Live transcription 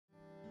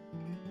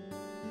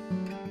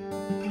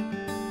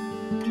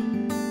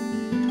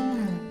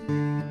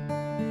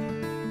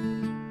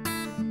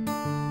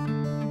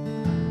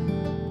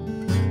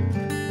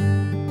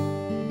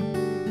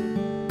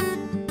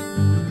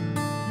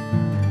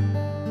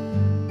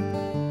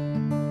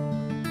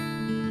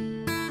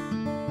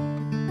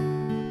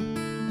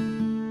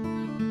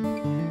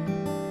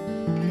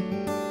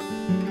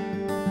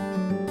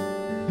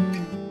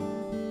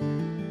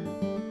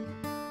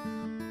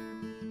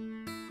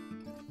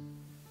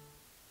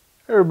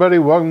Hey everybody,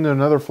 welcome to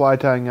another fly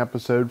tying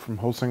episode from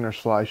Holsinger's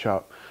Fly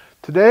Shop.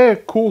 Today a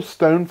cool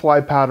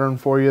stonefly pattern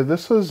for you.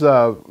 This is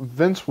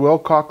Vince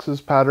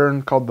Wilcox's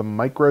pattern called the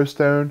Micro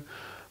Stone.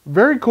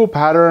 Very cool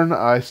pattern.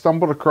 I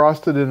stumbled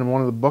across it in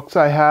one of the books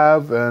I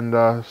have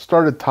and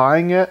started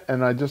tying it,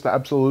 and I just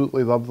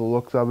absolutely love the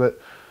looks of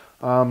it.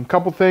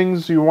 Couple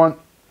things: you want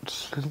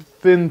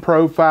thin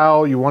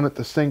profile, you want it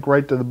to sink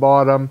right to the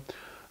bottom.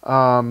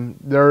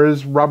 There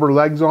is rubber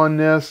legs on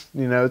this.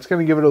 You know, it's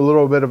going to give it a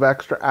little bit of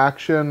extra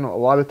action. A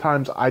lot of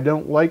times I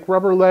don't like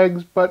rubber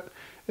legs, but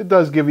it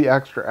does give you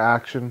extra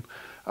action.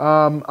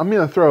 I'm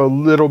going to throw a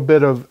little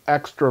bit of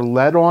extra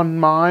lead on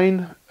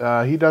mine.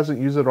 He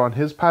doesn't use it on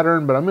his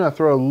pattern, but I'm going to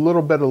throw a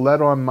little bit of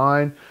lead on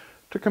mine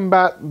to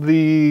combat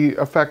the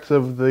effects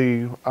of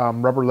the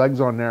rubber legs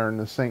on there and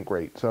the sink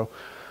rate. So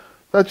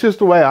that's just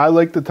the way I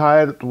like to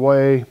tie it, the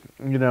way,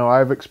 you know,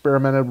 I've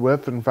experimented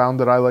with and found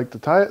that I like to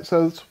tie it.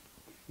 So it's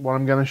what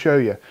I'm going to show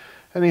you.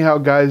 Anyhow,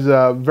 guys,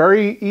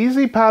 very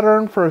easy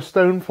pattern for a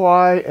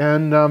stonefly,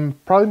 and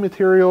probably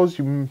materials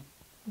you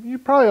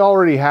probably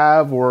already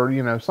have, or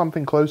you know,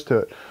 something close to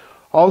it.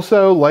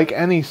 Also, like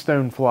any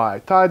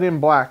stonefly, tied in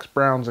blacks,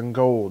 browns, and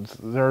golds.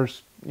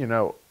 There's, you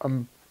know,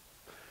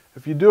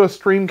 if you do a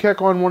stream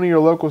kick on one of your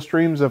local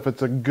streams, if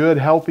it's a good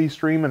healthy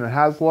stream and it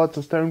has lots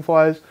of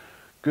stoneflies,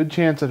 good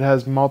chance it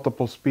has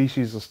multiple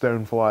species of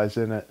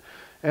stoneflies in it.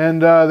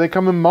 And they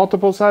come in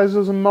multiple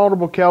sizes and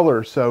multiple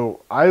colors, so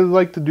I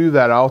like to do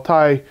that. I'll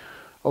tie,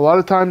 a lot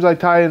of times I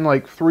tie in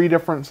like 3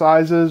 different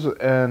sizes,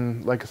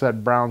 and like I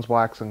said, browns,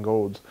 blacks, and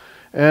golds.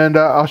 And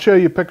I'll show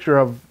you a picture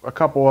of a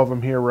couple of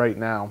them here right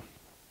now.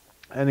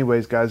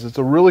 Anyways, guys, it's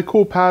a really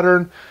cool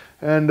pattern,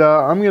 and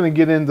I'm going to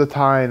get into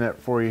tying it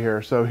for you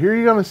here. So here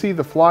you're going to see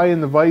the fly in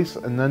the vise,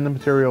 and then the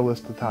material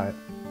list to tie it.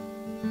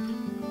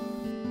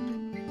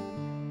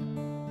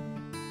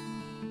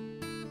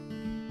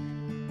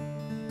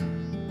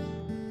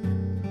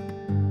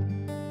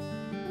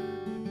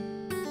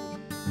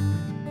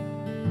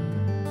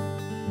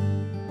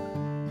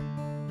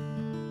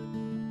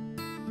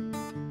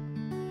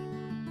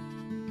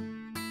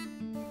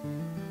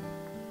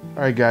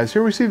 Alright guys,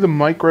 here we see the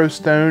micro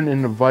stone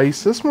in the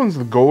vise. This one's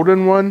the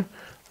golden one.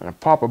 I'm going to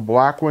pop a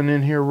black one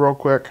in here real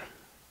quick.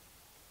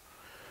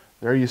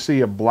 There you see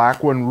a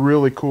black one,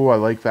 really cool. I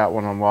like that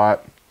one a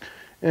lot.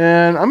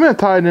 And I'm going to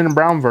tie it in a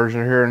brown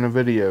version here in the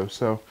video.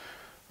 So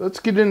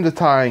let's get into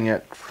tying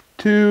it.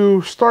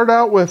 To start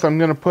out with, I'm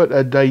going to put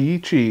a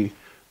Daiichi.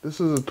 This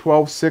is a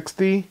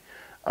 1260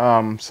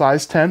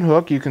 size 10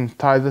 hook. You can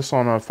tie this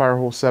on a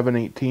Firehole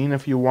 718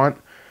 if you want.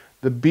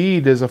 The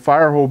bead is a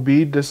Firehole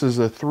bead. This is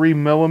a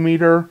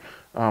 3mm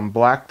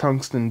black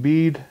tungsten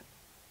bead.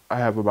 I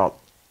have about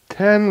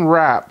 10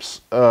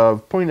 wraps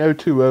of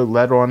 .020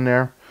 lead on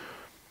there,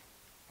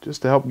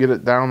 just to help get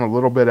it down a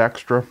little bit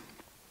extra.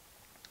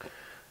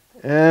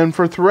 And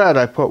for thread,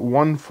 I put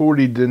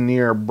 140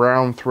 Denier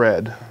brown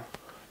thread.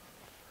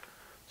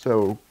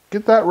 So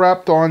get that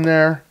wrapped on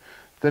there.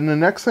 Then the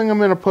next thing I'm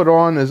going to put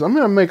on is I'm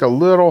going to make a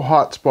little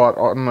hot spot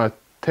on the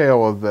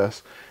tail of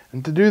this.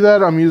 And to do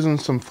that, I'm using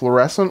some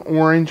fluorescent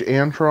orange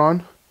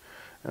Antron.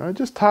 And I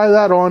just tie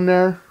that on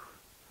there.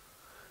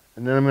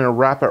 And then I'm going to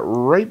wrap it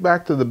right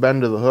back to the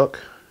bend of the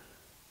hook.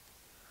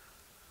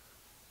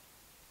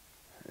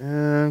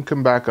 And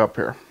come back up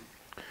here.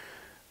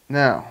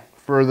 Now,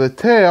 for the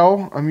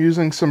tail, I'm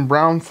using some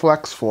brown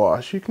flex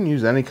floss. You can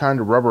use any kind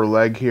of rubber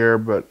leg here,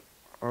 but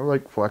I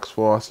like flex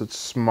floss. It's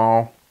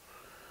small.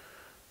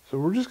 So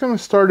we're just going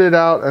to start it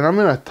out, and I'm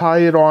going to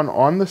tie it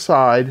on the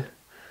side.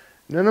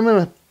 And then I'm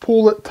going to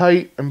pull it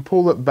tight and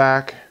pull it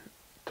back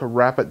to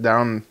wrap it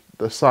down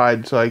the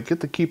side, so I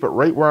get to keep it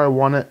right where I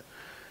want it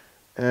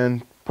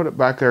and put it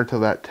back there to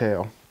that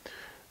tail.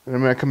 And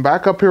I'm going to come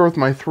back up here with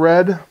my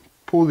thread,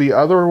 pull the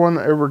other one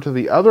over to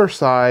the other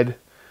side,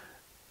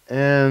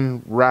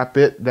 and wrap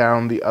it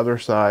down the other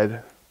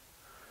side.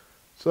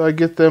 So I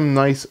get them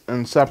nice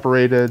and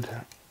separated,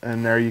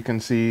 and there you can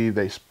see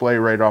they splay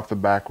right off the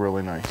back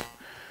really nice.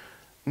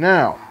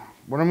 Now,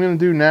 what I'm going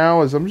to do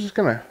now is I'm just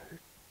going to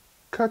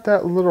cut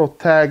that little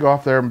tag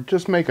off there,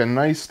 just make a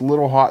nice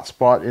little hot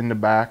spot in the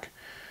back.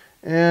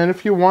 And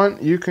if you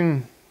want, you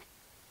can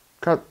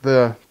cut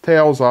the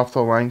tails off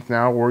the length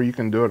now, or you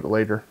can do it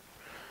later.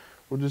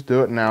 We'll just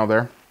do it now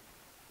there.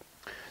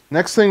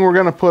 Next thing we're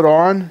going to put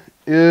on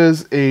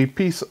is a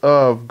piece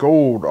of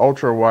gold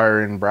ultra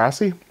wire in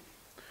Brassie.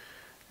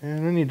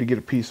 And I need to get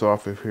a piece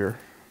off of here.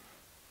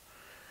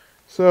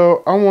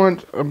 So I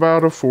want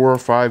about a 4 or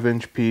 5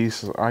 inch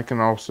piece. I can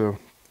also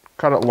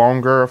cut it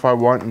longer if I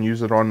want and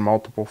use it on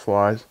multiple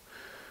flies.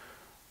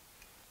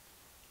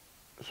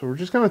 So we're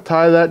just going to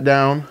tie that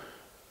down,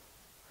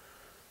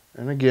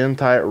 and again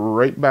tie it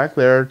right back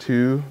there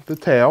to the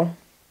tail,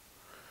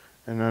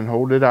 and then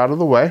hold it out of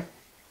the way.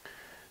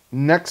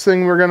 Next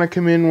thing we're going to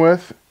come in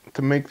with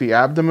to make the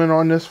abdomen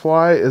on this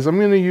fly is I'm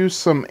going to use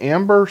some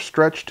amber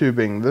stretch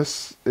tubing.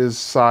 This is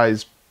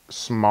size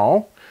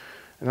small,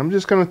 and I'm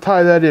just going to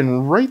tie that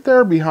in right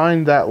there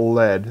behind that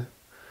lead,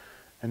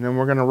 and then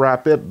we're going to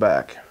wrap it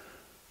back.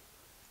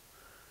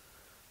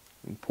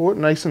 And pull it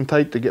nice and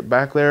tight to get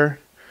back there.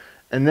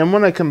 And then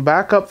when I come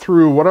back up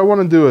through, what I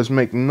want to do is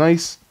make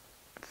nice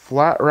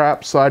flat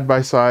wraps side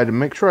by side and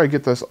make sure I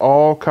get this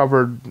all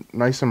covered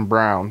nice and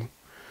brown,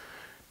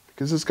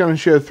 because it's going to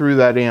show through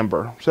that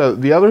amber. So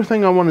the other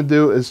thing I want to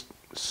do is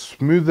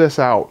smooth this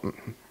out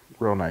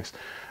real nice.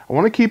 I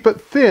want to keep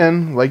it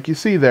thin like you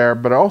see there,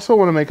 but I also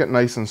want to make it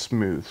nice and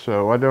smooth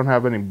so I don't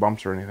have any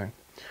bumps or anything.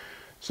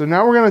 So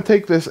now we're going to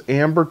take this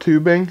amber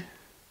tubing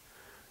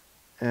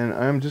and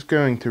I'm just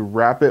going to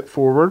wrap it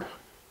forward.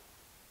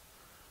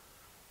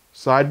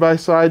 Side by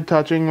side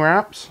touching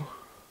wraps.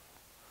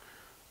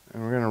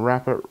 And we're going to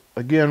wrap it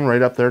again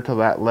right up there to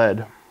that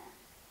lead.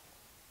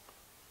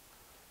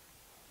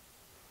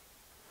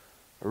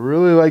 I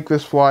really like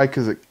this fly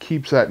because it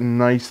keeps that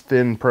nice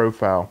thin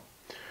profile.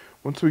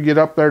 Once we get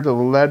up there to the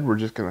lead, we're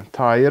just going to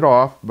tie it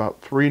off, about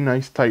 3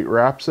 nice tight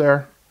wraps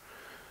there.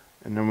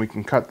 And then we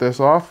can cut this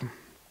off.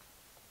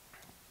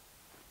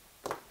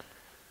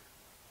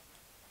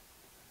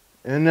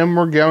 And then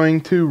we're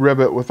going to rib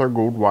it with our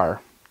gold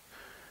wire.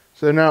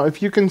 So now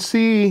if you can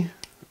see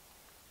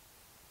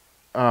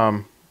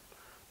the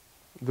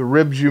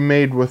ribs you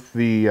made with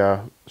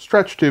the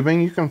stretch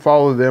tubing, you can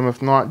follow them.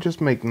 If not,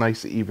 just make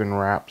nice even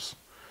wraps.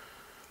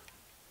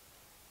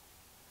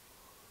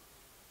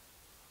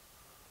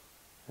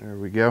 There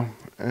we go.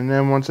 And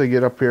then once I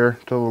get up here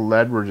to the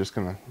lead, we're just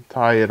going to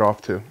tie it off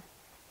too.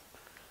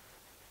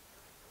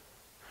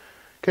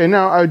 Okay,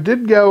 now I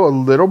did go a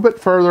little bit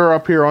further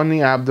up here on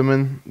the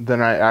abdomen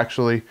than I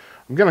actually...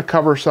 I'm going to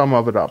cover some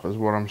of it up is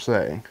what I'm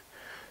saying.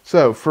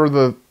 So for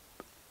the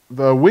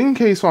wing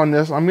case on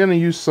this, I'm going to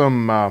use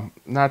some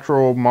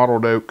natural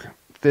mottled oak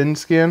thin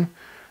skin.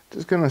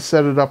 Just going to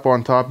set it up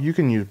on top. You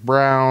can use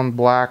brown,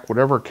 black,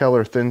 whatever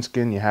color thin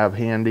skin you have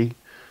handy.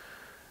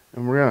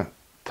 And we're going to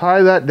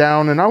tie that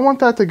down, and I want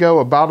that to go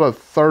about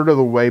 1/3 of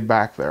the way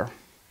back there.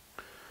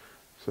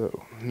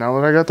 So now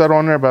that I got that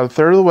on there about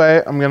 1/3 of the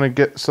way, I'm going to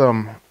get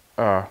some,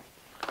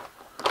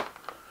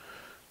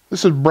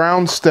 this is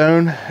brown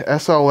stone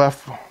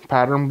SLF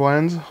pattern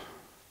blends.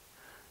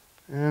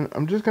 And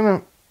I'm just going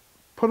to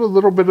put a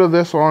little bit of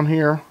this on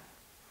here.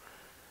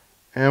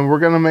 And we're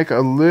going to make a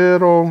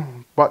little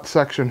butt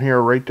section here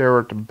right there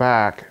at the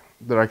back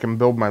that I can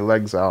build my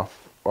legs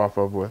off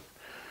of with.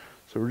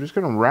 So we're just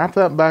going to wrap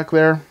that back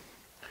there.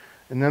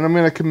 And then I'm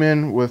going to come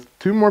in with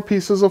 2 more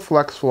pieces of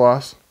flex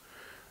floss.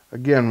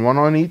 Again, 1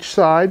 on each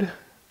side.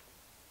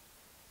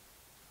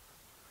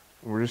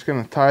 We're just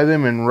going to tie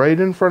them in right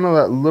in front of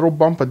that little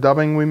bump of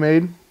dubbing we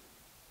made.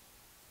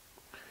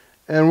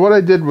 And what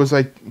I did was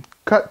I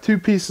cut 2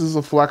 pieces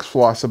of flex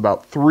floss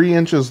about 3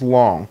 inches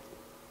long.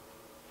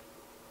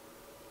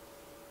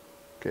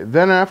 Okay,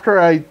 then after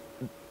I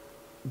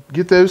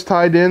get those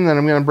tied in, then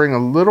I'm going to bring a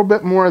little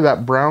bit more of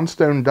that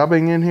brownstone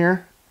dubbing in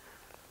here.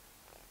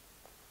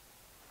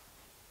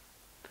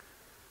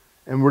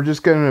 And we're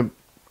just going to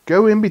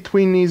go in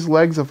between these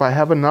legs. If I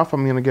have enough,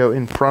 I'm going to go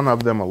in front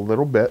of them a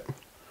little bit.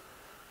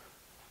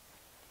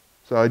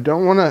 So I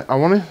don't want to, I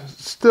want to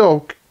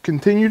still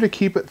continue to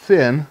keep it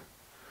thin,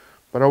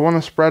 but I want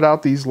to spread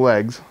out these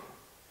legs.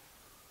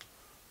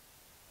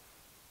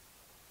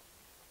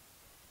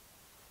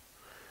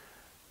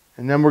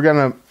 And then we're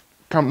going to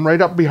come right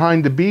up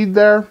behind the bead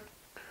there.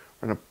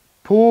 We're going to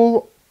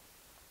pull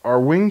our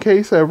wing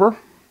case over,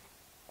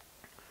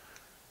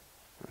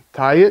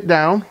 tie it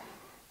down,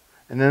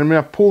 and then I'm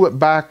going to pull it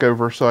back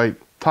over so I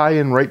tie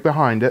in right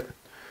behind it.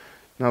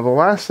 Now the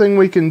last thing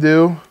we can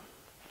do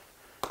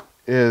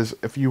is,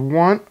 if you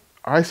want,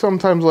 I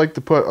sometimes like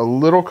to put a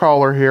little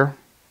collar here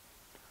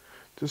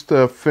just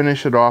to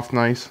finish it off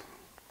nice.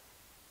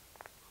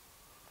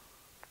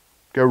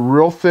 Go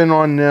real thin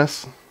on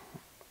this.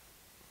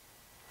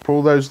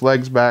 Pull those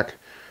legs back.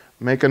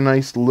 Make a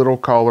nice little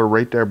collar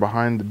right there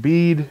behind the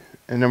bead.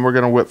 And then we're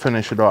going to whip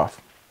finish it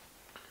off.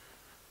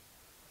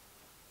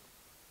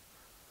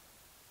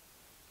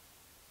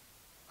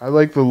 I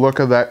like the look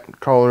of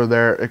that collar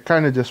there. It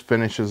kind of just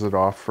finishes it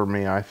off for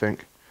me, I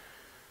think.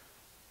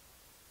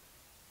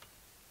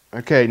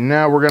 Okay,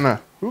 now we're going to...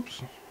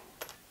 Oops.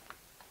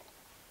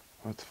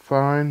 That's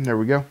fine. There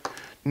we go.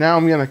 Now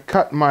I'm going to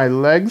cut my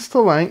legs to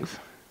length.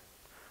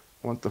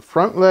 I want the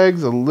front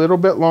legs a little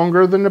bit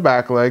longer than the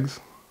back legs.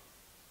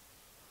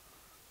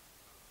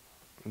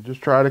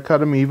 Just try to cut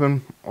them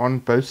even on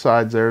both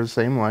sides there, the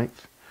same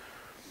length.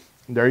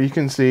 There you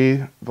can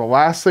see the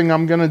last thing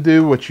I'm going to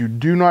do, which you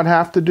do not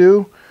have to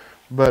do,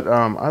 but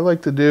I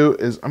like to do,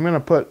 is I'm going to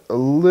put a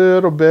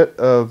little bit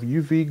of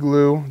UV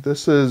glue.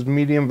 This is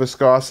medium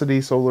viscosity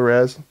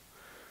Solarez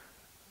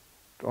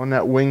on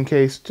that wing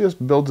case.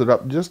 Just builds it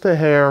up just a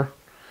hair,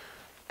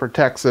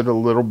 protects it a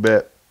little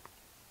bit,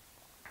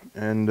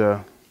 and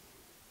I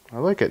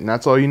like it, and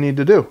that's all you need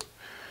to do.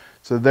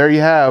 So there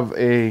you have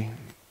the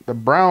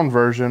brown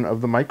version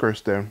of the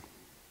microstone.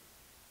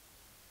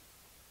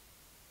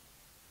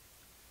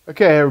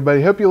 Okay,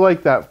 everybody, hope you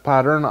like that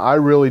pattern. I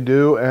really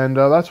do, and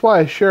that's why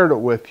I shared it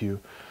with you.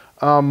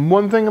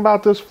 One thing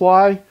about this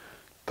fly,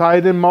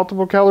 tied in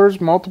multiple colors,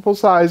 multiple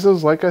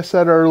sizes, like I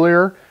said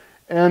earlier,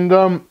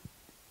 and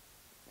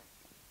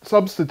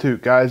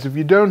substitute, guys. If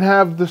you don't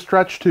have the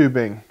stretch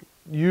tubing,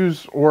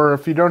 use, or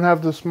if you don't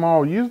have the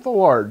small, use the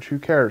large. Who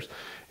cares?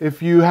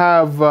 If you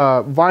have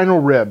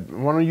vinyl rib,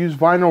 want to use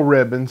vinyl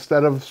rib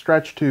instead of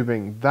stretch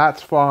tubing,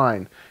 that's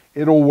fine.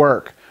 It'll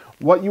work.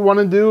 What you want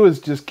to do is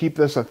just keep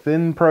this a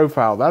thin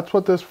profile. That's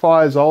what this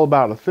fly is all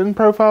about. A thin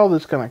profile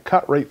that's going to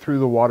cut right through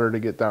the water to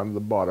get down to the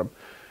bottom.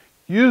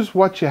 Use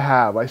what you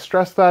have. I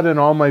stress that in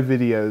all my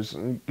videos.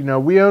 You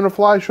know, we own a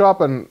fly shop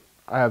and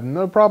I have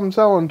no problem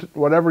selling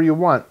whatever you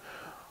want.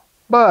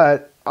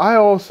 But I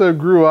also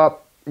grew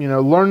up, you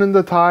know, learning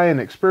to tie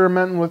and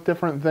experimenting with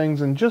different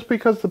things. And just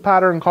because the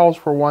pattern calls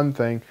for one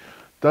thing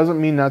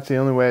doesn't mean that's the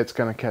only way it's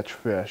going to catch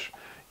fish.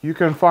 You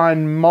can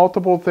find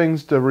multiple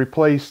things to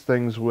replace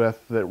things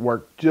with that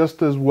work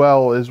just as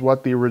well as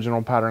what the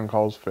original pattern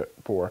calls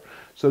for.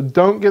 So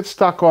don't get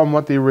stuck on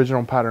what the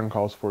original pattern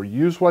calls for.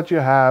 Use what you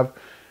have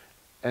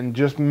and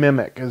just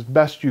mimic as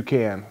best you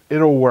can.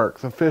 It'll work.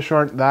 The fish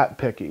aren't that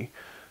picky.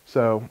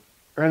 So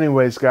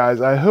anyways,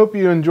 guys, I hope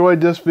you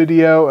enjoyed this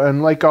video,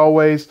 and like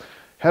always,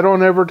 head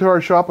on over to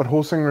our shop at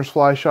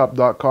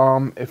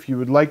holsingersflyshop.com if you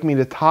would like me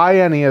to tie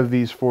any of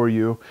these for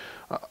you.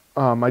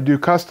 I do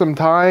custom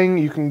tying.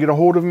 You can get a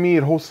hold of me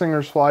at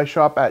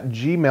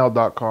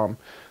holsingersflyshop@gmail.com.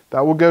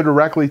 That will go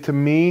directly to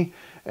me,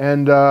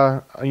 and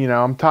you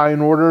know, I'm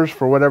tying orders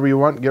for whatever you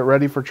want. Get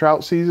ready for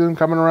trout season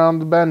coming around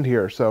the bend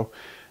here. So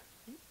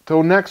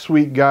till next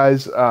week,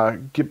 guys,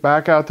 get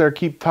back out there,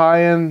 keep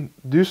tying,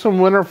 do some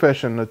winter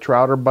fishing. The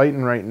trout are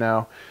biting right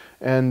now,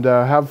 and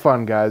have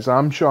fun, guys.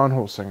 I'm Sean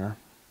Holsinger.